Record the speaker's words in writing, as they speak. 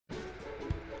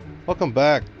Welcome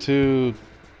back to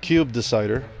Cube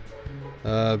Decider.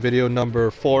 Video number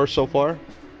 4 so far.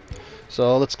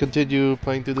 So let's continue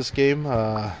playing through this game.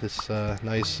 This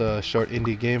nice short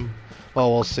indie game.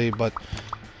 Well, we'll see, but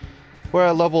we're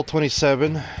at level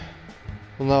 27.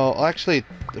 Well, no, actually,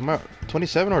 am I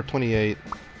 27 or 28?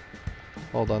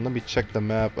 Hold on, let me check the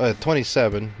map.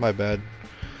 27, my bad.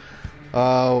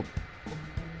 I'm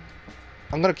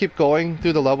gonna keep going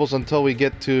through the levels until we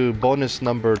get to bonus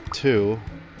number 2.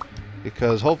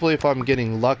 Because hopefully if I'm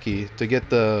getting lucky to get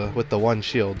with the one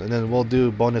shield, and then we'll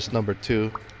do bonus number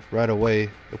 2 right away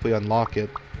if we unlock it.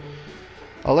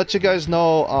 I'll let you guys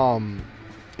know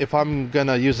if I'm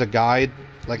gonna use a guide,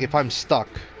 like if I'm stuck,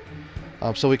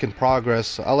 so we can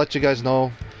progress. I'll let you guys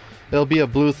know. It'll be a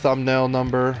blue thumbnail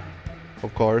number,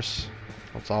 of course.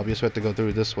 It's obvious we have to go through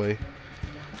it this way.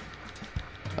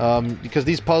 Because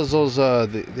these puzzles,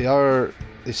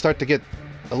 they start to get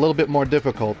a little bit more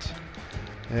difficult.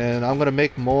 And I'm gonna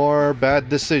make more bad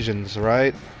decisions,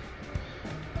 right?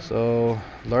 So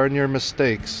learn your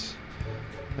mistakes.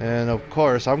 And of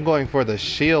course, I'm going for the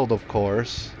shield, of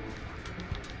course.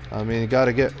 I mean, you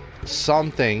gotta get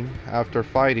something after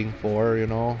fighting for, you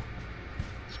know.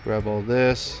 Let's grab all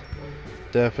this.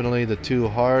 Definitely the 2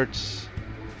 hearts.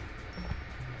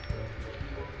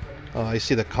 Oh, I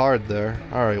see the card there.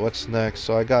 Alright, what's next?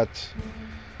 So I got...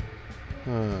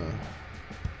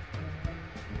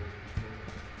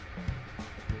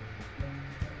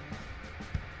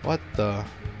 What the?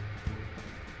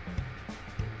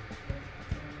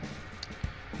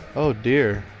 Oh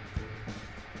dear.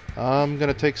 I'm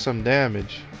gonna take some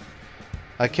damage.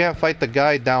 I can't fight the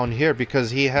guy down here because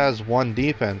he has 1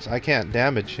 defense. I can't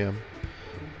damage him.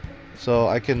 So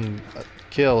I can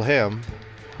kill him.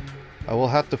 I will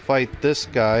have to fight this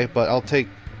guy, but I'll take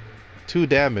 2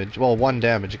 damage. Well, 1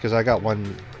 damage because I got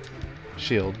 1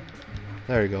 shield.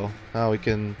 There you go. Now we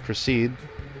can proceed.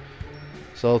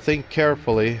 So think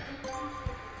carefully.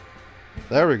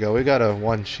 There we go, we got a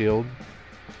 1 shield.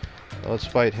 Let's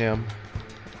fight him.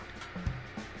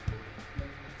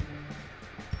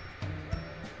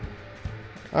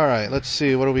 Alright, let's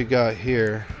see, what do we got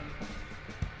here?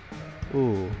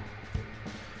 Ooh.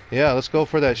 Yeah, let's go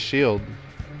for that shield.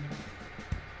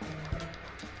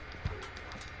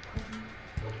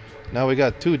 Now we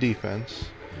got 2 defense.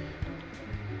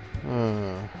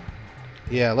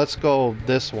 Yeah, let's go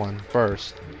this one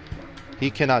first. He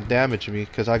cannot damage me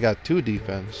because I got 2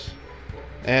 defense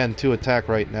and 2 attack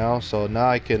right now. So now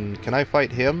I can I fight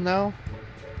him now?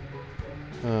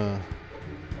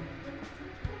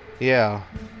 Yeah,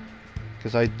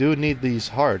 because I do need these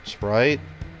hearts, right?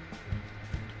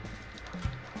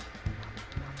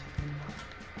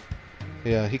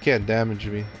 Yeah, he can't damage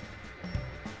me.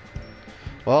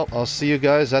 Well, I'll see you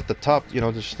guys at the top, you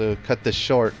know, just to cut this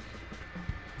short.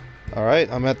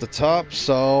 Alright, I'm at the top,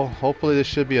 so hopefully this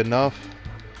should be enough.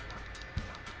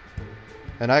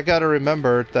 And I gotta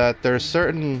remember that there's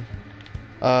certain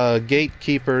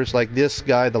gatekeepers, like this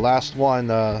guy, the last one,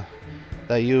 that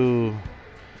you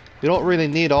don't really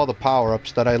need all the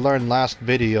power-ups that I learned last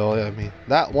video. I mean,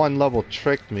 that one level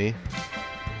tricked me.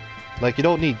 Like, you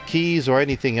don't need keys or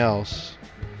anything else.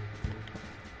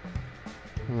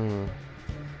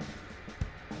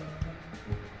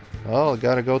 Well, I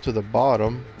gotta go to the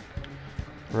bottom.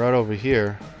 Right over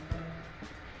here.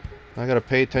 I gotta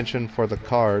pay attention for the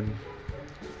card.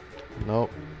 Nope.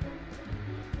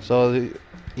 So,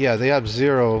 yeah, they have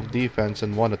 0 defense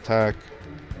and 1 attack.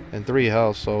 And 3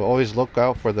 health, so always look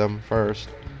out for them first.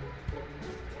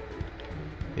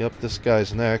 Yep, this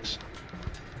guy's next.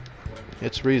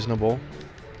 It's reasonable.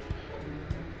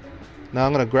 Now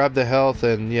I'm gonna grab the health,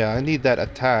 and yeah, I need that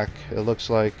attack, it looks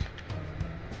like.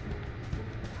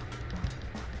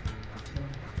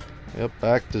 Yep,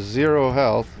 back to 0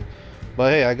 health.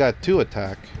 But hey, I got 2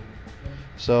 attack.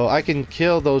 So I can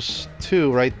kill those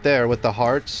 2 right there with the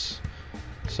hearts.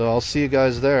 So I'll see you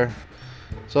guys there.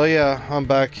 So yeah, I'm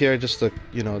back here just to,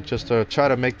 you know, just to try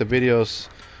to make the videos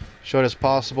short as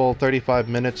possible. 35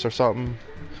 minutes or something.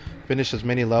 Finish as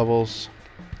many levels.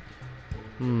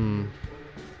 1,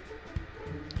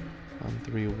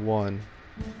 3, 1.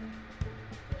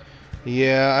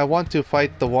 Yeah, I want to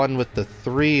fight the one with the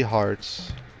 3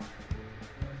 hearts.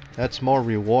 That's more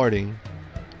rewarding,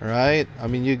 right? I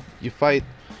mean, you fight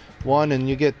 1 and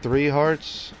you get 3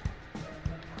 hearts.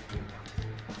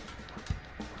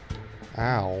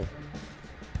 Ow.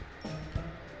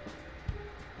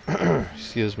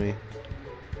 Excuse me.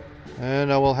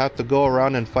 And I will have to go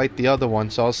around and fight the other one,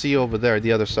 so I'll see you over there,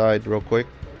 the other side, real quick.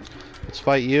 Let's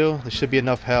fight you. There should be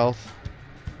enough health.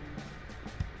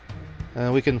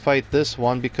 And we can fight this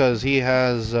one because he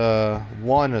has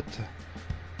 1 attack.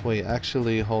 Wait,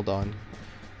 actually, hold on.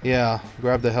 Yeah,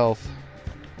 grab the health.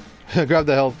 Grab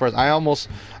the health first. I almost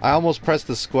pressed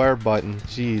the square button.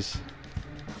 Jeez.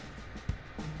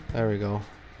 There we go.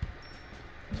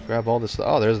 Let's grab all this.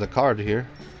 Oh, there's the card here.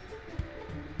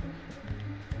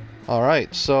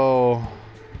 Alright, so...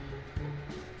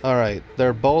 Alright,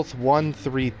 they're both 1,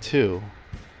 3, 2.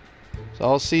 So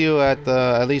I'll see you at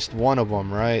at least one of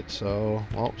them, right? So,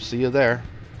 well, see you there.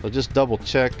 So just double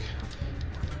check,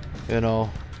 you know,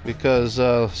 because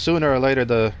sooner or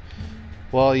later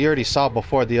well, you already saw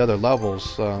before the other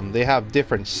levels, they have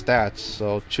different stats,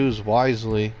 so choose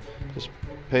wisely. Just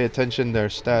pay attention to their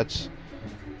stats.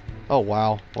 Oh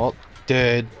wow, well,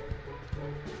 dead.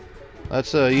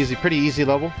 That's a pretty easy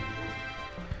level.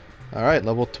 Alright,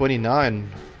 level 29.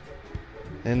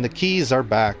 And the keys are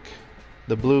back.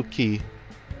 The blue key.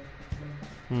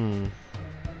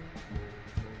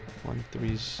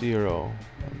 130.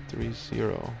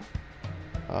 130.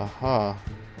 Aha.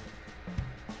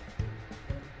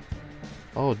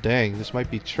 Oh dang, this might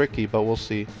be tricky, but we'll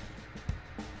see.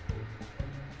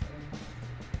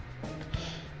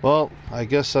 Well, I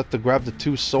guess I have to grab the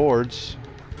 2 swords.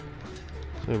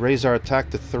 So raise our attack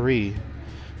to 3.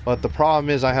 But the problem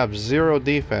is I have 0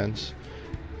 defense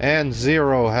and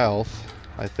 0 health,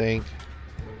 I think.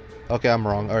 Okay, I'm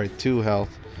wrong. Alright, 2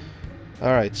 health.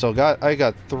 Alright, so I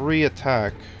got 3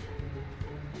 attack.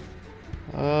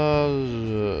 I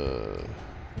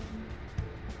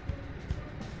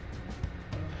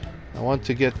want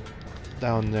to get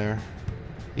down there.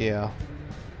 Yeah.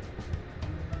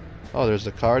 Oh, there's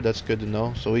the card. That's good to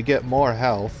know. So we get more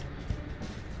health.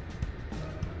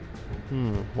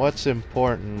 What's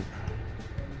important?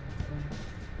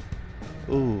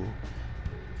 Ooh.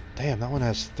 Damn, that one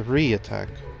has 3 attack.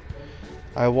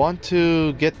 I want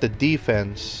to get the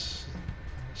defense.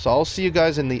 So I'll see you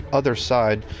guys in the other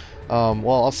side.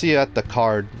 Well, I'll see you at the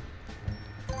card.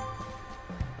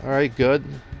 Alright, good.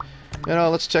 You know,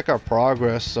 let's check our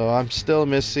progress. So I'm still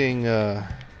missing... And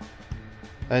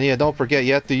yeah, don't forget,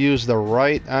 you have to use the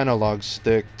right analog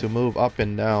stick to move up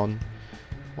and down.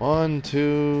 1,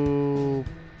 2,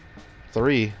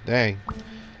 3. Dang.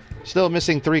 Still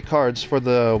missing 3 cards for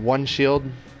the 1 shield.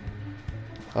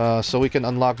 So we can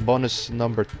unlock bonus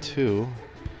number 2.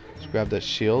 Let's grab that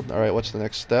shield. Alright, what's the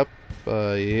next step?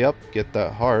 Yep, get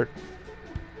that heart.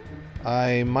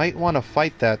 I might want to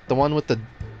fight that. The one with the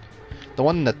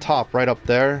one in the top, right up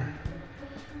there.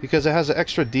 Because it has an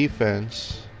extra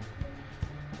defense.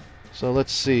 So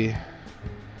let's see.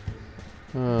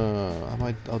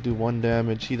 I'll do 1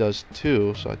 damage. He does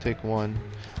 2, so I take 1.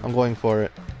 I'm going for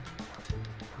it.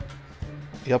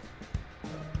 Yep.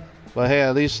 But hey,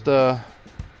 at least I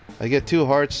get 2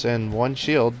 hearts and 1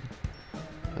 shield.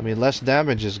 I mean, less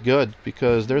damage is good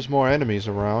because there's more enemies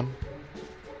around.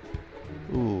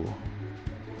 Ooh.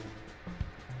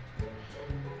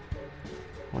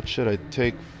 What should I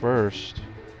take first?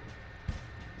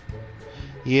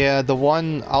 Yeah, the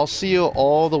one... I'll see you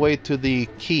all the way to the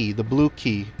key, the blue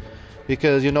key.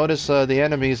 Because you notice the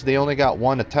enemies, they only got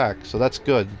 1 attack, so that's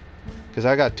good. Because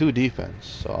I got 2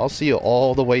 defense. So I'll see you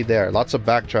all the way there. Lots of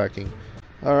backtracking.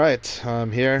 Alright,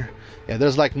 I'm here. Yeah,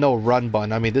 there's like no run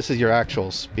button. I mean, this is your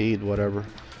actual speed, whatever.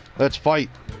 Let's fight.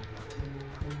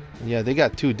 Yeah, they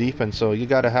got 2 defense, so you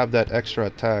gotta have that extra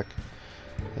attack.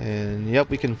 And yep,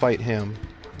 we can fight him.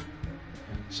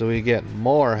 So we get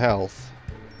more health.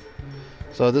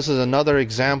 So this is another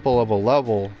example of a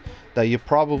level that you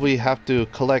probably have to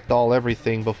collect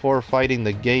everything before fighting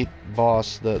the gate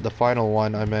boss, the final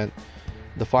one. I meant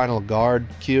the final guard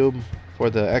cube for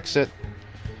the exit.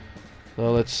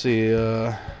 So let's see.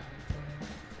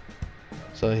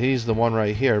 So he's the one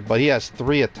right here, but he has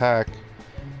 3 attack.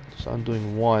 So I'm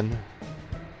doing 1.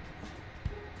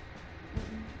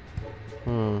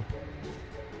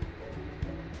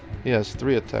 He has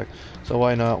 3 attack. So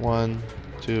why not 1,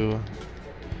 2?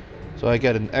 So I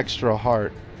get an extra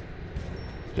heart.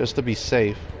 Just to be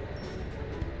safe.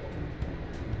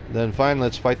 Then finally,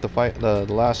 let's fight the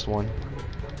last one.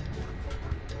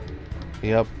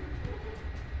 Yep.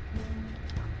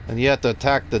 And you have to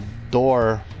attack the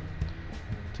door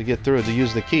to get through, to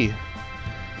use the key.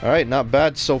 Alright, not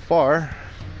bad so far.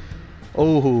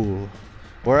 Oh,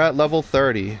 we're at level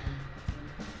 30.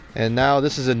 And now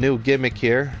this is a new gimmick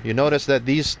here. You notice that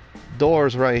these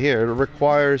doors right here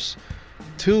requires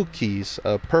 2 keys,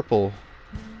 purple.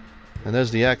 And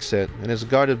there's the exit. And it's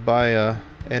guarded by a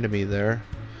enemy there.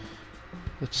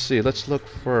 Let's see, let's look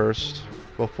first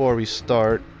before we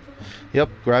start. Yep,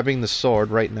 grabbing the sword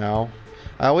right now.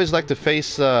 I always like to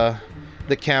face the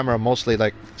camera mostly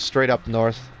like straight up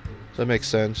north. So that makes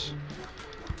sense.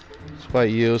 Let's fight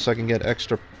you so I can get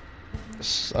extra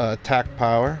attack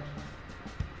power.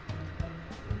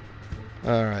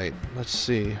 Alright, let's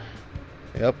see.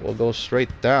 Yep, we'll go straight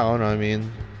down. I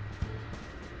mean,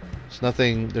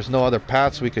 there's no other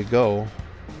paths we could go.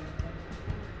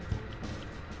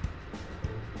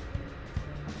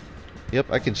 Yep,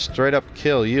 I can straight up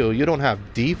kill you. You don't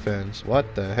have defense.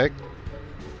 What the heck?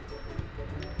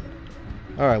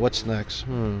 Alright, what's next?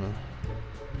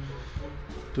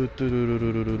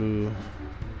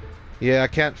 Yeah, I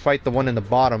can't fight the one in the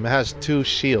bottom. It has 2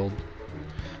 shield.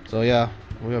 So yeah,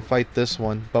 we're gonna fight this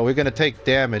one. But we're gonna take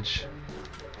damage.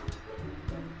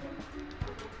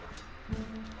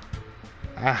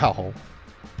 Ow.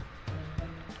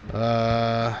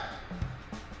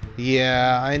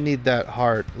 Yeah, I need that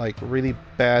heart, like, really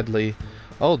badly.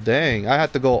 Oh, dang. I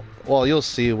had to go... Well, you'll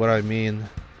see what I mean.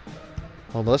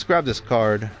 Hold on, let's grab this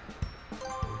card.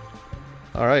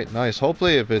 Alright, nice.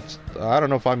 Hopefully if it's... I don't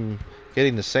know if I'm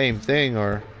getting the same thing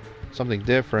or something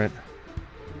different.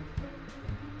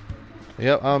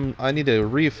 Yep, I need to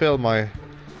refill my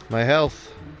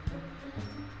health.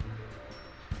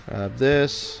 Grab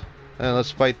this. And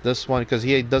let's fight this one because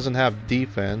he doesn't have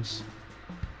defense.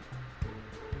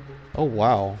 Oh,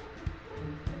 wow.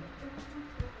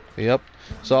 Yep.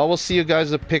 So I will see you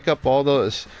guys to pick up all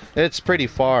those. It's pretty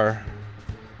far.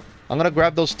 I'm gonna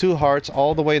grab those 2 hearts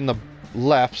all the way in the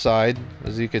left side,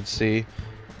 as you can see.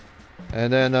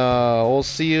 And then we'll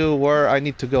see you where I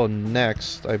need to go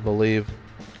next, I believe.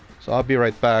 So I'll be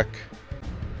right back.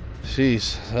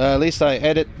 Jeez. At least I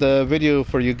edit the video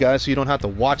for you guys so you don't have to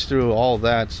watch through all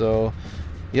that. So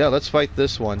yeah, let's fight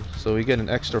this one. So we get an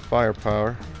extra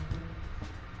firepower.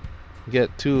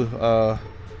 Get 2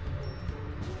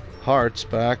 hearts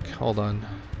back. Hold on.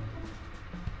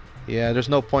 Yeah, there's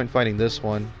no point fighting this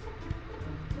one.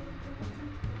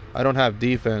 I don't have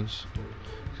defense.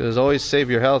 Because always save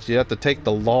your health. You have to take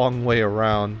the long way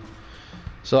around.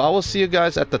 So I will see you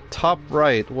guys at the top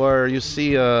right where you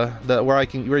see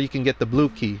where you can get the blue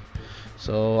key.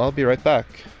 So I'll be right back.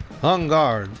 On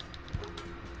guard.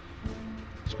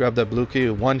 Let's grab that blue key.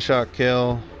 1-shot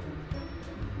kill.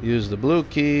 Use the blue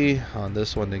key on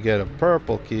this one to get a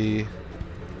purple key.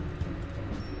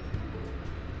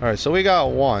 Alright, so we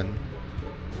got 1.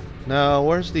 Now,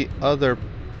 where's the other...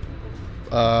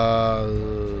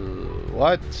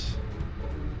 what?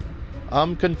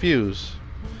 I'm confused.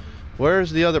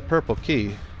 Where's the other purple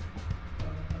key?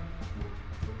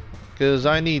 Because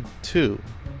I need 2.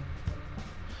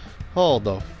 Hold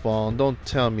the phone. Don't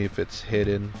tell me if it's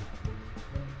hidden.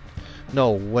 No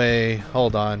way.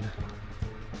 Hold on.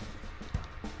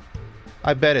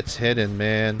 I bet it's hidden,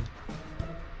 man.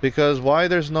 Because why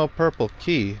there's no purple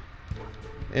key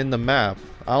in the map?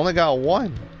 I only got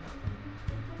 1.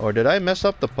 Or did I mess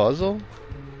up the puzzle?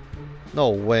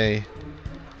 No way.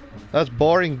 That's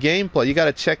boring gameplay. You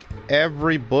gotta check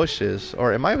every bushes.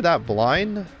 Or am I that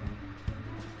blind?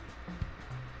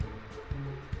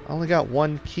 I only got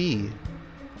 1 key.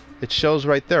 It shows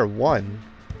right there, 1.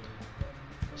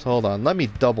 So hold on, let me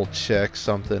double check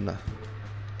something.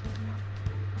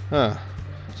 Huh.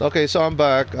 So okay, so I'm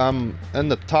back. I'm in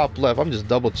the top left. I'm just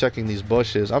double checking these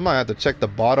bushes. I might have to check the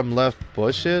bottom left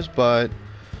bushes, but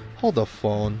hold the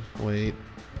phone. Wait.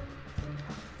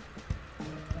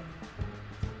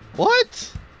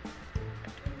 What?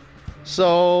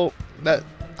 So that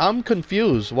I'm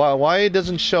confused. Why it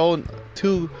doesn't show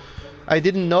 2? I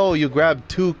didn't know you grabbed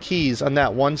 2 keys on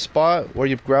that one spot where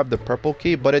you grabbed the purple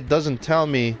key, but it doesn't tell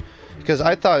me because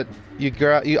I thought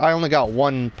I only got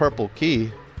 1 purple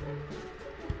key.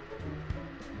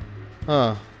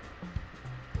 Huh.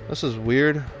 This is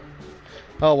weird.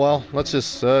 Oh well, let's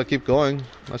just keep going.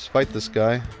 Let's fight this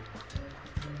guy.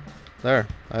 There,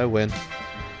 I win.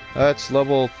 That's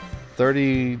level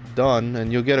 30 done,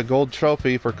 and you'll get a gold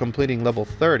trophy for completing level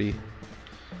 30.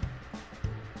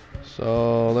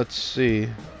 So let's see.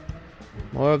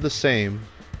 More of the same.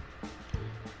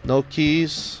 No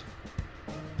keys.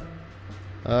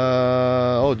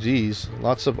 Oh geez,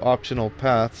 lots of optional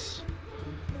paths.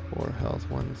 4 health,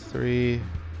 1, 3.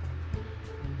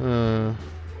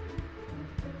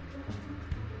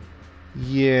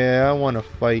 Yeah, I want to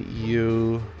fight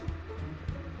you.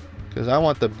 Because I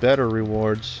want the better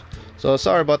rewards. So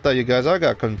sorry about that, you guys. I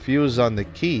got confused on the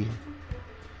key.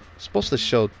 It's supposed to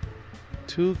show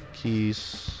 2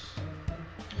 keys.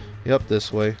 Yep,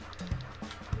 this way.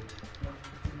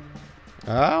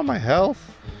 Ah, my health.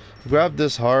 Grab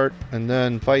this heart and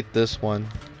then fight this one.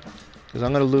 Because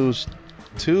I'm going to lose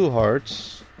 2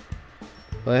 hearts.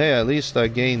 But hey, at least I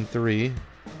gained 3.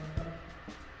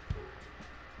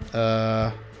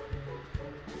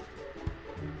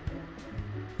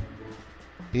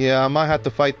 Yeah, I might have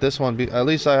to fight this one. At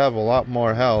least I have a lot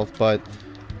more health, but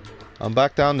I'm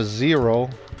back down to 0.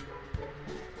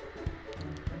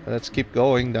 Let's keep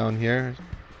going down here.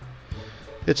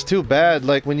 It's too bad,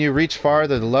 like when you reach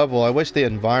farther the level, I wish the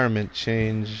environment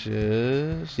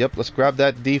changes. Yep, let's grab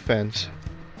that defense.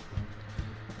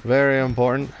 Very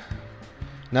important.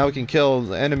 Now we can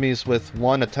kill enemies with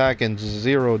 1 attack and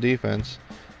 0 defense.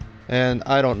 And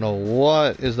I don't know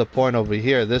what is the point over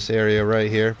here, this area right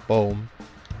here. Boom.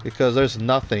 Because there's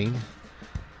nothing.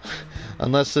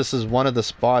 Unless this is one of the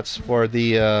spots for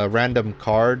the random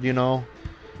card, you know.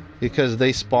 Because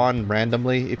they spawn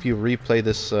randomly if you replay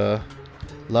this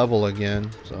level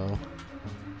again. So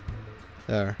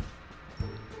there.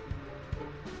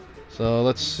 So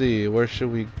let's see, where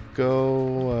should we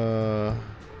go?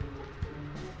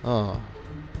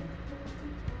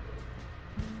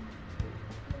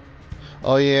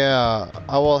 Oh yeah,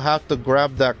 I will have to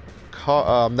grab that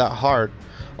that heart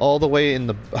all the way in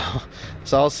the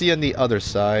so I'll see you on the other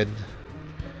side.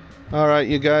 Alright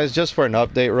you guys, just for an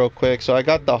update real quick, so I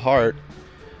got the heart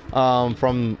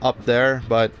from up there,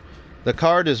 but the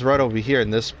card is right over here in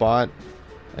this spot,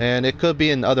 and it could be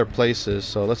in other places,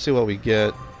 so let's see what we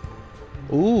get.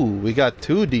 Ooh, we got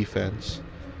 2 defense.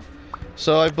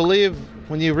 So I believe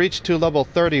when you reach to level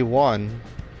 31,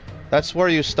 that's where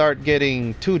you start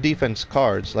getting 2 defense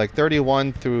cards, like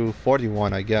 31 through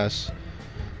 41, I guess.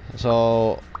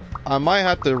 So I might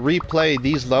have to replay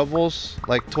these levels,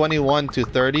 like 21 to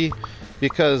 30,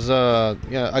 because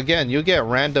yeah, again, you get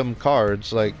random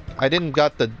cards. Like I didn't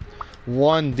got the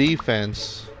 1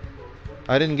 defense.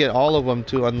 I didn't get all of them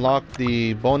to unlock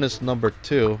the bonus number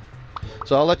 2.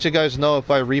 So I'll let you guys know if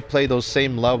I replay those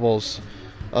same levels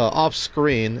off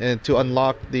screen and to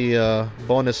unlock the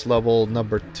bonus level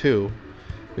number 2,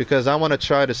 because I want to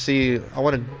try to see, I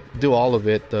want to do all of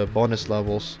it, the bonus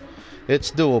levels. It's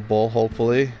doable,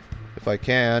 hopefully, if I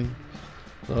can.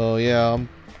 So yeah, I'm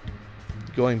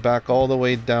going back all the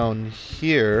way down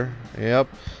here. Yep,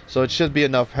 so it should be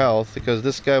enough health, because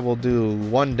this guy will do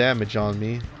 1 damage on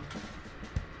me,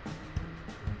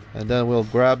 and then we'll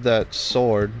grab that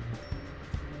sword.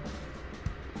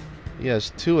 He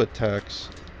has 2 attacks.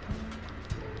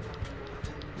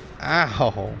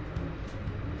 Ow!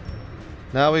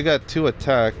 Now we got 2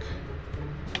 attack.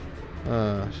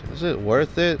 Is it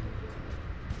worth it?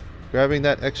 Grabbing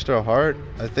that extra heart?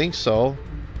 I think so.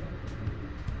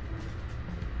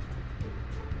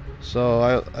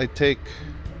 So I take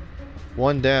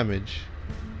 1 damage.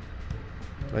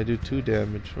 I do 2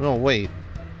 damage. No, wait.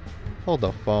 Hold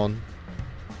the phone.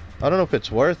 I don't know if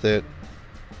it's worth it.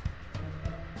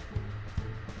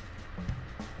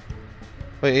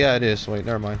 Wait, yeah, it is. Wait,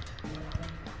 never mind.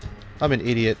 I'm an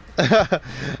idiot.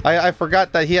 I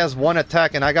forgot that he has 1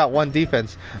 attack and I got 1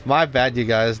 defense. My bad, you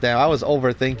guys. Damn, I was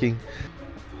overthinking.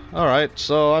 Alright,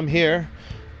 so I'm here.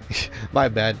 My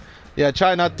bad. Yeah,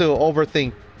 try not to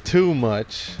overthink too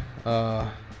much. Yeah,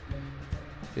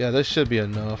 this should be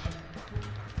enough.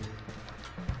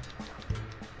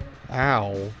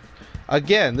 Ow.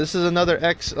 Again, this is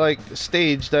another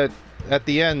stage that at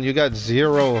the end you got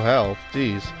 0 health.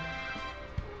 Jeez.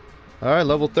 Alright,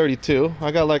 level 32.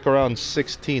 I got like around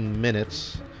 16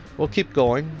 minutes. We'll keep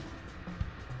going.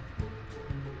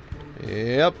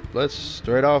 Yep, let's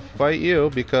straight off fight you,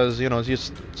 because, you know,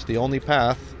 it's the only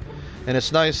path. And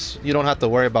it's nice, you don't have to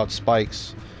worry about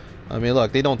spikes. I mean,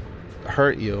 look, they don't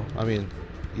hurt you. I mean,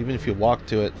 even if you walk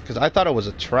to it. Because I thought it was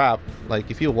a trap.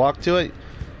 Like, if you walk to it,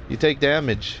 you take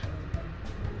damage.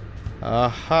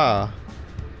 Aha.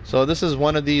 So this is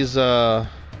one of these, oh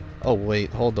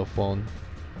wait, hold the phone.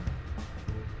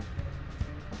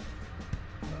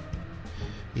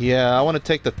 Yeah, I want to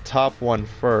take the top one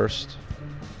first.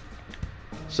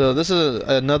 So this is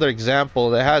another example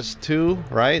that has 2,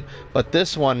 right? But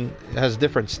this one has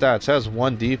different stats. It has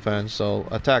 1 defense, so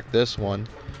attack this one.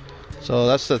 So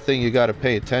that's the thing, you got to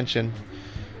pay attention,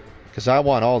 because I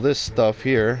want all this stuff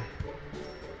here.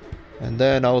 And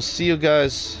then I'll see you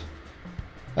guys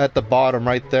at the bottom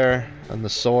right there on the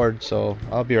sword. So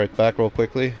I'll be right back real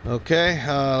quickly. Okay,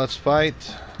 let's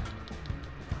fight.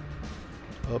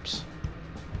 Oops.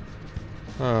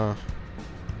 Yeah,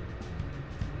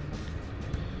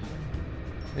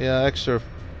 extra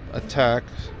attack.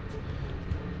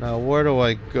 Now where do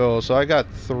I go? So I got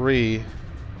 3.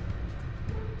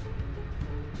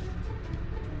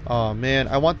 Oh man,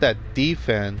 I want that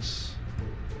defense.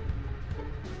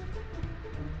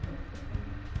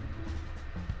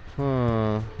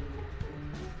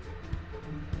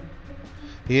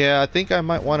 Yeah, I think I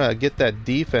might want to get that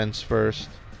defense first.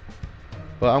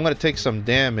 But I'm going to take some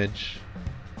damage.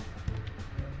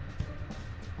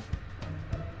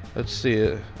 Let's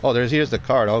see. Oh, here's the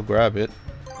card. I'll grab it.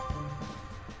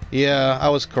 Yeah, I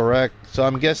was correct. So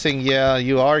I'm guessing, yeah,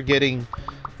 you are getting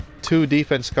 2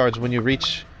 defense cards when you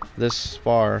reach this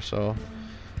far. So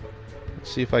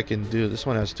let's see if I can do. This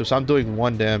one has 2, so I'm doing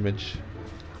 1 damage.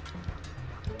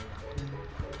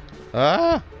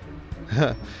 Ah!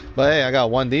 But hey, I got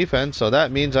 1 defense, so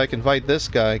that means I can fight this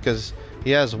guy because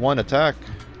he has 1 attack.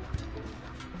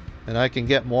 And I can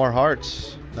get more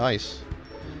hearts. Nice.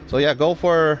 So yeah, go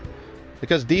for...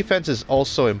 because defense is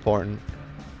also important.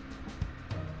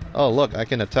 Oh, look, I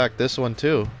can attack this one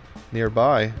too.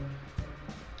 Nearby.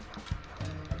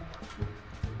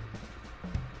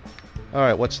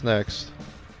 Alright, what's next?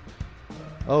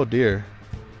 Oh dear.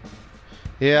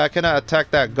 Yeah, I cannot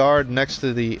attack that guard next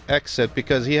to the exit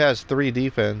because he has 3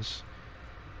 defense.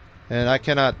 And I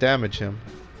cannot damage him.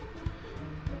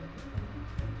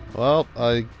 Well,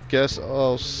 I guess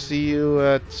I'll see you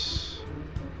at...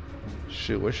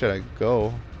 shoot, where should I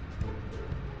go?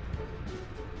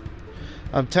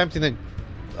 I'm tempting to...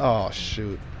 oh,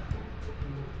 shoot.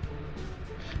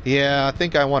 Yeah, I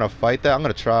think I want to fight that. I'm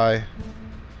going to try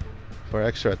for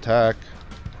extra attack.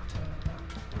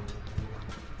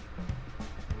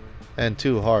 And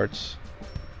 2 hearts.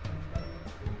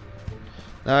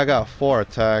 Now I got 4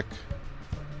 attack.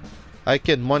 I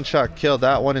can one-shot kill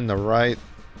that one in the right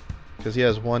because he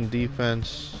has 1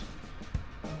 defense.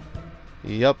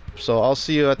 Yep, so I'll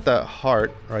see you at that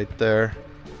heart right there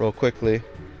real quickly.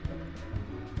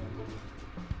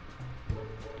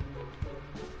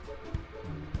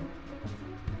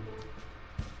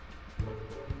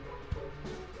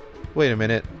 Wait a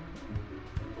minute.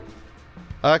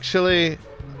 Actually,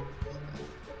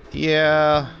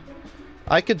 yeah,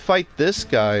 I could fight this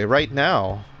guy right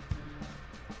now.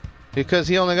 Because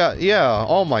he only got, yeah,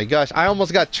 oh my gosh, I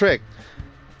almost got tricked.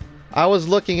 I was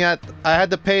looking at, I had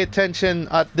to pay attention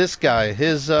at this guy,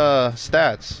 his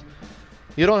stats.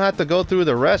 You don't have to go through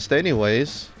the rest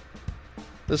anyways.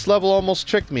 This level almost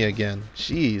tricked me again.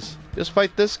 Jeez, just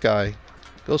fight this guy.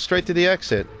 Go straight to the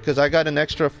exit, because I got an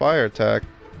extra fire attack.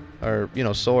 Or, you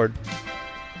know, sword.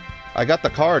 I got the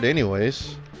card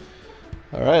anyways.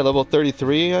 Alright, level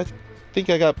 33. I think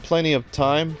I got plenty of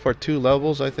time for 2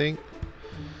 levels, I think.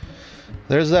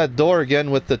 There's that door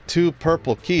again with the 2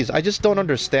 purple keys. I just don't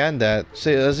understand that.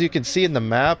 See, as you can see in the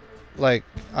map, like,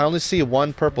 I only see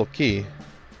 1 purple key.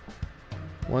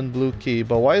 1 blue key.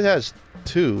 But why it has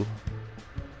 2?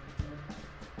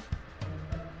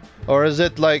 Or is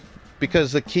it like,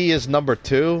 because the key is number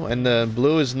 2 and the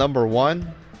blue is number 1?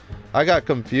 I got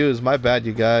confused, my bad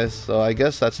you guys. So I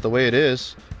guess that's the way it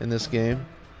is in this game.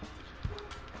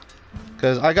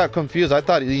 Because I got confused, I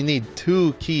thought you need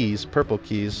 2 keys, purple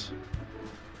keys.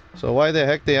 So why the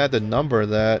heck they had to number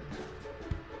that?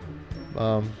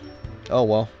 Oh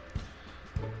well.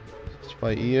 Let's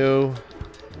fight you.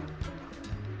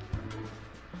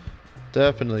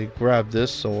 Definitely grab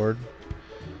this sword.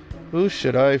 Who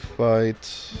should I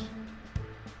fight?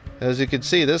 As you can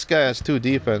see, this guy has 2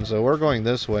 defense, so we're going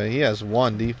this way. He has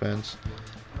 1 defense.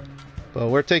 But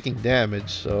we're taking damage,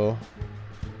 so...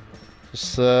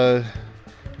 just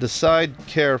decide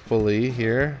carefully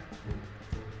here.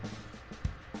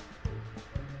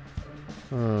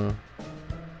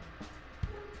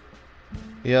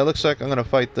 Yeah, looks like I'm gonna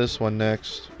fight this one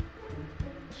next.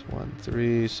 It's 1,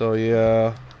 3, so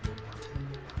yeah.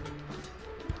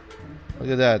 Look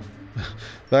at that.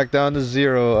 Back down to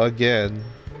 0 again.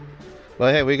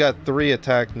 But hey, we got 3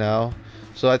 attack now,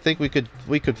 so I think we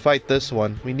could fight this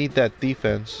one. We need that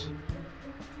defense.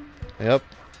 Yep.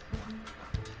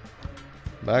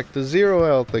 Back to 0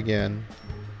 health again.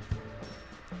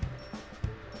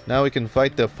 Now we can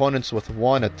fight the opponents with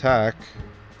 1 attack,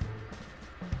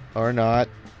 or not.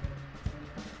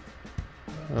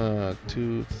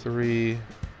 2, 3.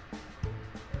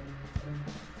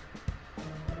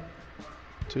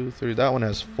 2, 3. That one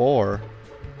has 4.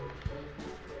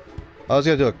 I was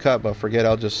gonna do a cut, but forget,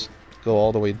 I'll just go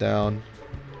all the way down.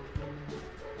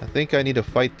 I think I need to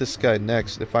fight this guy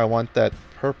next if I want that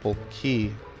purple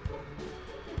key.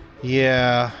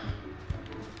 Yeah.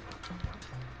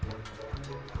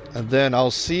 And then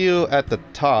I'll see you at the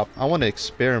top. I want to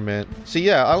experiment. See,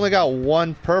 yeah, I only got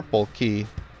 1 purple key.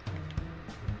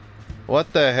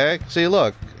 What the heck? See,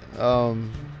 look. I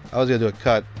was gonna do a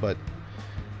cut, but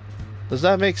does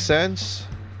that make sense?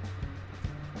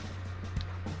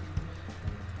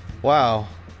 Wow.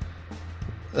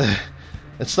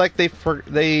 It's like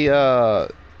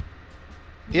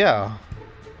yeah.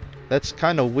 That's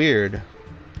kind of weird.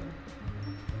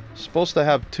 Supposed to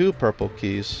have 2 purple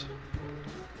keys.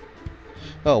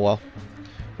 Oh well.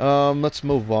 Let's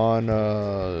move on.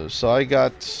 So I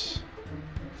got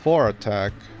 4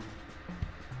 attack.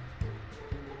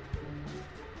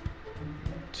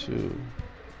 2.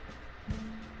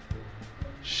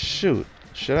 Shoot.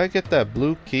 Should I get that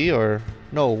blue key or...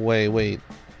 No way, wait.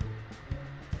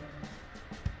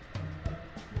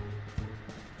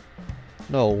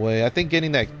 No way. I think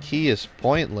getting that key is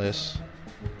pointless.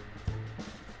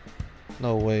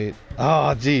 No, wait.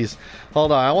 Oh, jeez.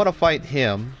 Hold on. I want to fight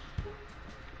him.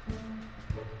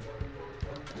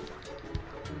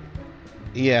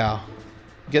 Yeah.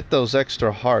 Get those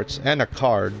extra hearts and a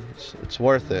card. It's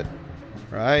worth it.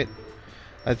 Right?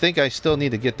 I think I still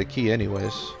need to get the key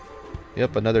anyways.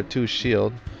 Yep, another 2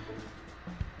 shield.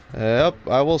 Yep,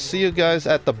 I will see you guys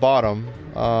at the bottom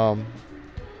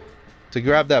to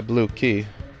grab that blue key.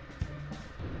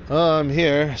 I'm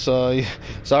here, so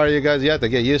sorry you guys, you have to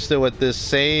get used to with this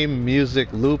same music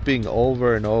looping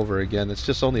over and over again. It's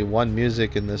just only one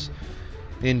music in this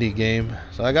indie game.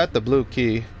 So I got the blue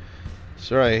key.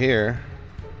 It's right here.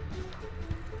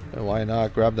 And why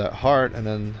not grab that heart and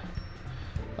then...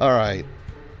 Alright.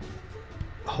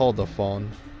 Hold the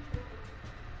phone.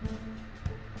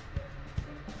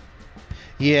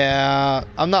 Yeah,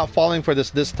 I'm not falling for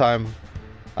this time.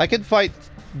 I can fight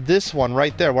this one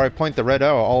right there where I point the red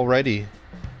arrow already.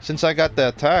 Since I got the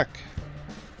attack.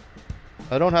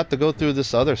 I don't have to go through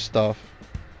this other stuff.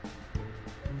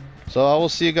 So I will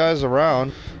see you guys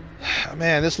around.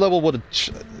 Man, this level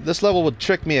would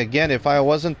trick me again if I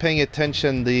wasn't paying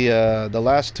attention the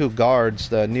last 2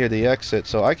 guards near the exit.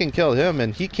 So I can kill him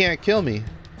and he can't kill me.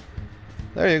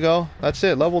 There you go. That's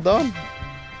it. Level done.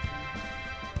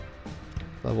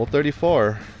 Level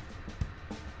 34.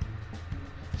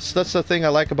 So that's the thing I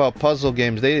like about puzzle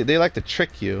games. They like to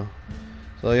trick you.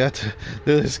 So you have to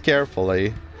do this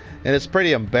carefully. And it's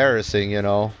pretty embarrassing, you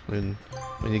know, when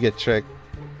you get tricked.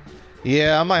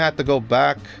 Yeah, I might have to go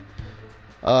back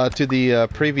to the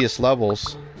previous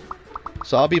levels.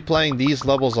 So I'll be playing these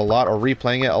levels a lot or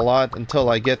replaying it a lot until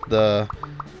I get the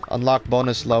unlock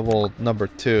bonus level number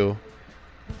 2.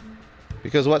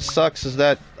 Because what sucks is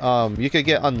that you could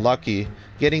get unlucky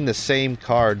getting the same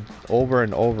card over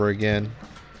and over again.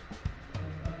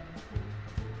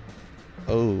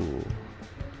 Oh.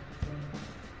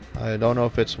 I don't know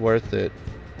if it's worth it.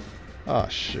 Oh,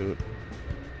 shoot.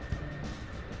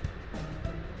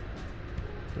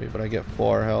 Wait, but I get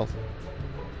 4 health.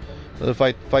 So if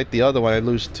I fight the other one, I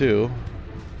lose 2.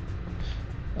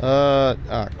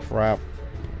 Crap.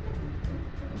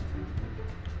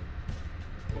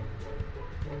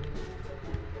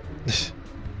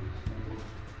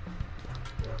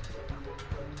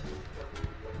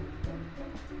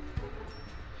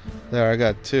 There, I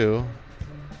got 2.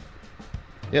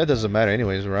 Yeah, it doesn't matter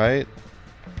anyways, right?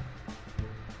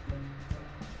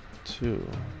 2.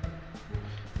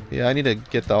 Yeah, I need to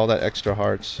get all that extra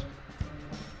hearts.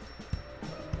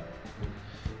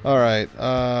 Alright,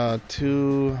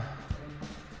 2...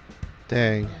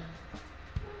 Dang.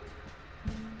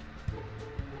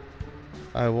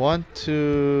 I want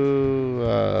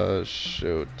to...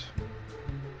 shoot.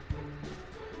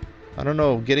 I don't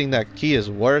know, getting that key is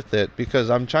worth it because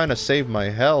I'm trying to save my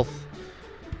health.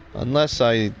 Unless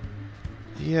I...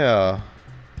 Yeah.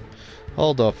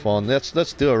 Hold up, phone. Let's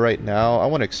do it right now. I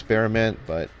want to experiment,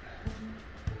 but...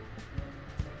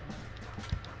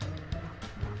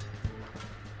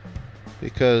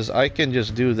 Because I can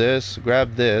just do this,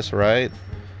 grab this, right?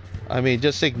 I mean,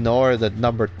 just ignore the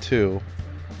number 2.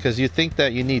 Because you think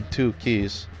that you need 2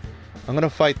 keys. I'm gonna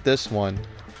fight this one.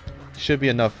 Should be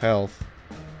enough health.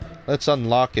 Let's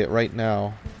unlock it right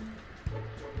now.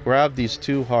 Grab these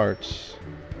 2 hearts.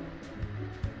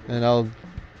 And I'll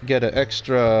get an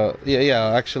extra...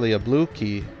 Yeah, actually a blue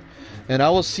key. And I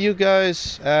will see you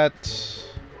guys at...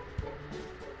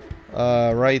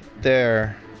 right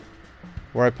there.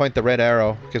 Where I point the red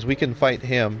arrow. Because we can fight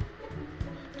him.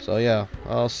 So yeah,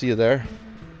 I'll see you there.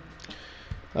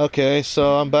 Okay,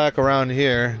 so I'm back around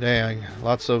here. Dang,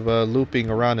 lots of looping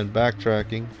around and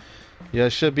backtracking. Yeah, it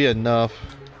should be enough.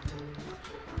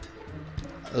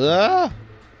 Ah!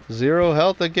 0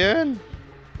 health again?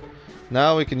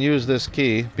 Now we can use this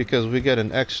key because we get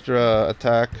an extra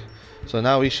attack. So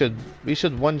now we should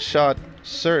one-shot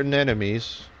certain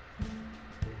enemies.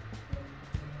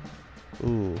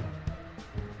 Ooh.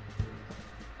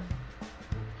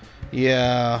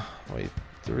 Yeah, wait,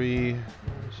 3,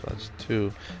 so that's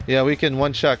 2. Yeah, we can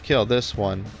one-shot kill this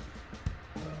one.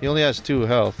 He only has 2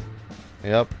 health.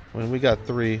 Yep, when we got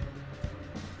 3.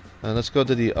 And let's go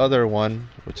to the other one,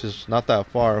 which is not that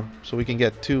far, so we can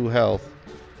get 2 health.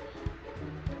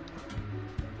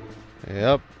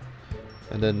 Yep.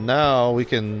 And then now we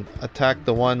can attack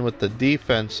the one with the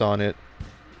defense on it.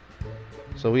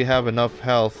 So we have enough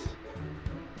health.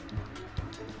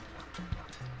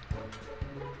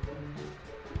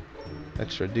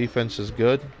 Extra defense is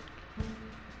good.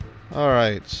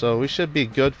 Alright, so we should be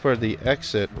good for the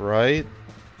exit, right?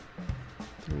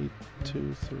 3,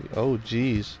 2, 3. Oh,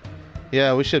 geez.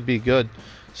 Yeah, we should be good.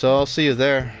 So I'll see you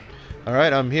there.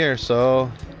 Alright, I'm here,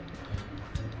 so...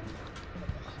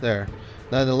 There.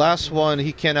 Now the last one,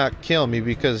 he cannot kill me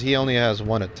because he only has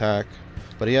 1 attack.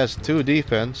 But he has 2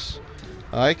 defense.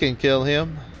 I can kill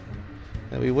him.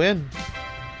 And we win.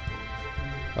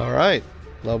 Alright.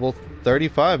 Level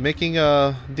 35. Making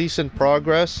decent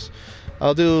progress.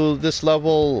 I'll do this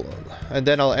level and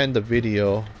then I'll end the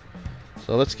video.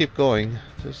 So let's keep going.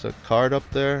 There's a card up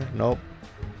there. Nope.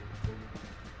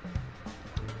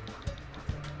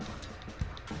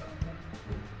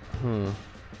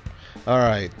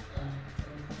 Alright.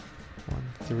 1,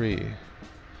 3.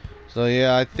 So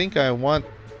yeah, I think I want...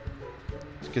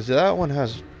 Because that one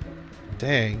has...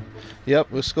 Dang. Yep,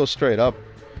 let's go straight up.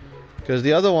 Because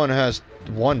the other one has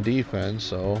 1 defense,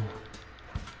 so...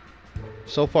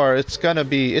 So far, it's gonna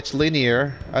be... It's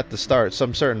linear at the start,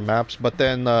 some certain maps. But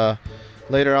then,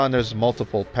 later on, there's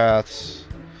multiple paths.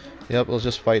 Yep, we'll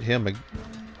just fight him.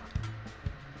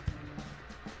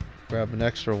 Grab an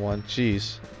extra one.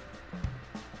 Jeez.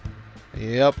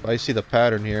 Yep, I see the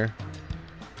pattern here.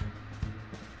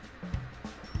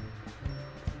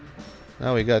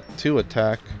 Now we got 2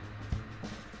 attack.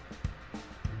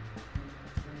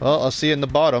 Well, I'll see you in the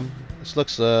bottom. This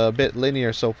looks a bit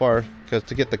linear so far, because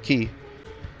to get the key.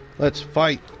 Let's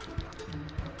fight.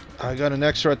 I got an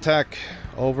extra attack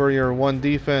over your 1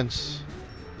 defense.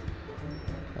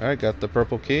 Alright, got the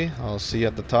purple key. I'll see you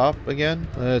at the top again.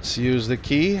 Let's use the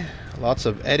key. Lots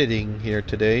of editing here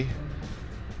today.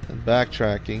 And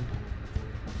backtracking.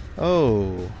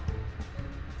 Oh.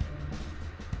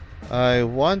 I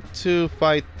want to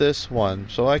fight this one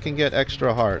so I can get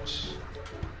extra hearts.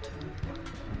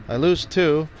 I lose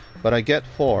 2, but I get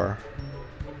 4.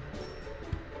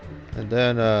 And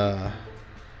then,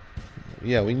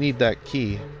 yeah, we need that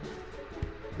key.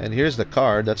 And here's the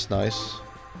card. That's nice.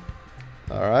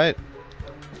 Alright.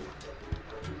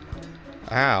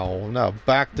 Ow. Now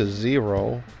back to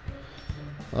 0.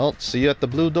 Well, see you at the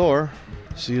blue door.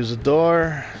 So use the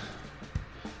door.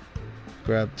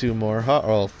 Grab 2 more hearts.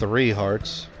 Well, 3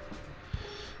 hearts.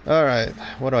 Alright.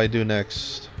 What do I do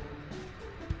next?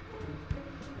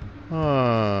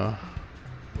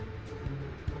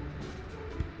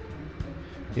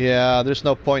 Yeah, there's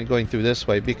no point going through this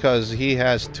way because he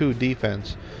has 2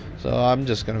 defense. So I'm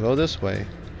just gonna go this way.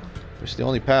 It's the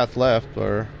only path left,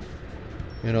 or,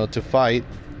 you know, to fight.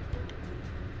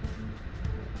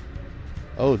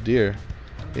 Oh dear.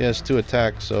 He has 2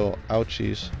 attacks, so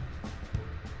ouchies.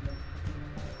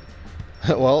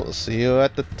 Well, see you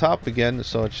at the top again,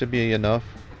 so it should be enough.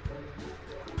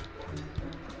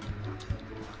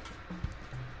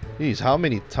 Jeez, how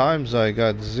many times I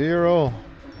got 0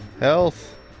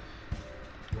 health?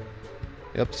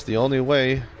 Yep, it's the only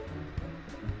way.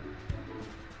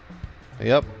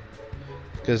 Yep.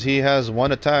 Because he has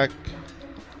 1 attack.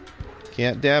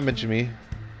 Can't damage me.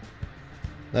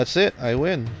 That's it, I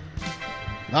win.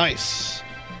 Nice.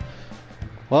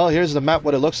 Well, here's the map,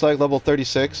 what it looks like, level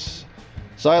 36.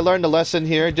 So I learned a lesson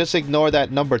here. Just ignore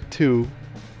that number 2,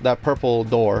 that purple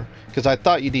door, because I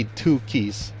thought you need 2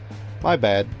 keys. My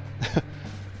bad.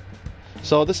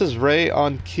 So this is Ray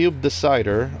on Cube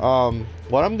Decider.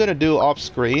 What I'm gonna do off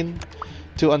screen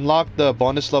to unlock the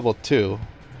bonus level 2,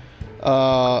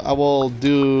 I will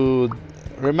do...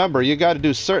 Remember, you got to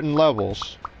do certain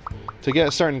levels to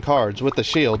get certain cards with the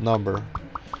shield number.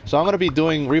 So I'm gonna be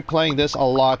replaying this a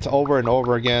lot over and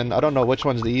over again. I don't know which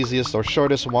one's the easiest or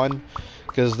shortest one,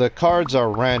 because the cards are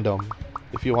random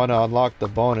if you want to unlock the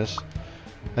bonus.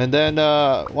 And then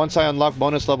once I unlock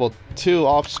bonus level 2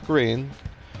 off screen,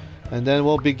 and then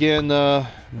we'll begin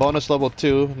bonus level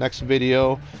 2 next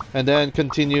video, and then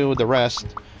continue with the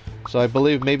rest. So I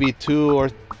believe maybe 2 or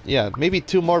maybe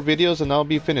 2 more videos and I'll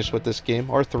be finished with this game,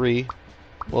 or 3.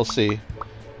 We'll see.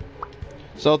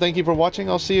 So thank you for watching.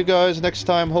 I'll see you guys next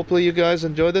time. Hopefully you guys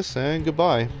enjoy this, and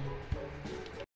goodbye.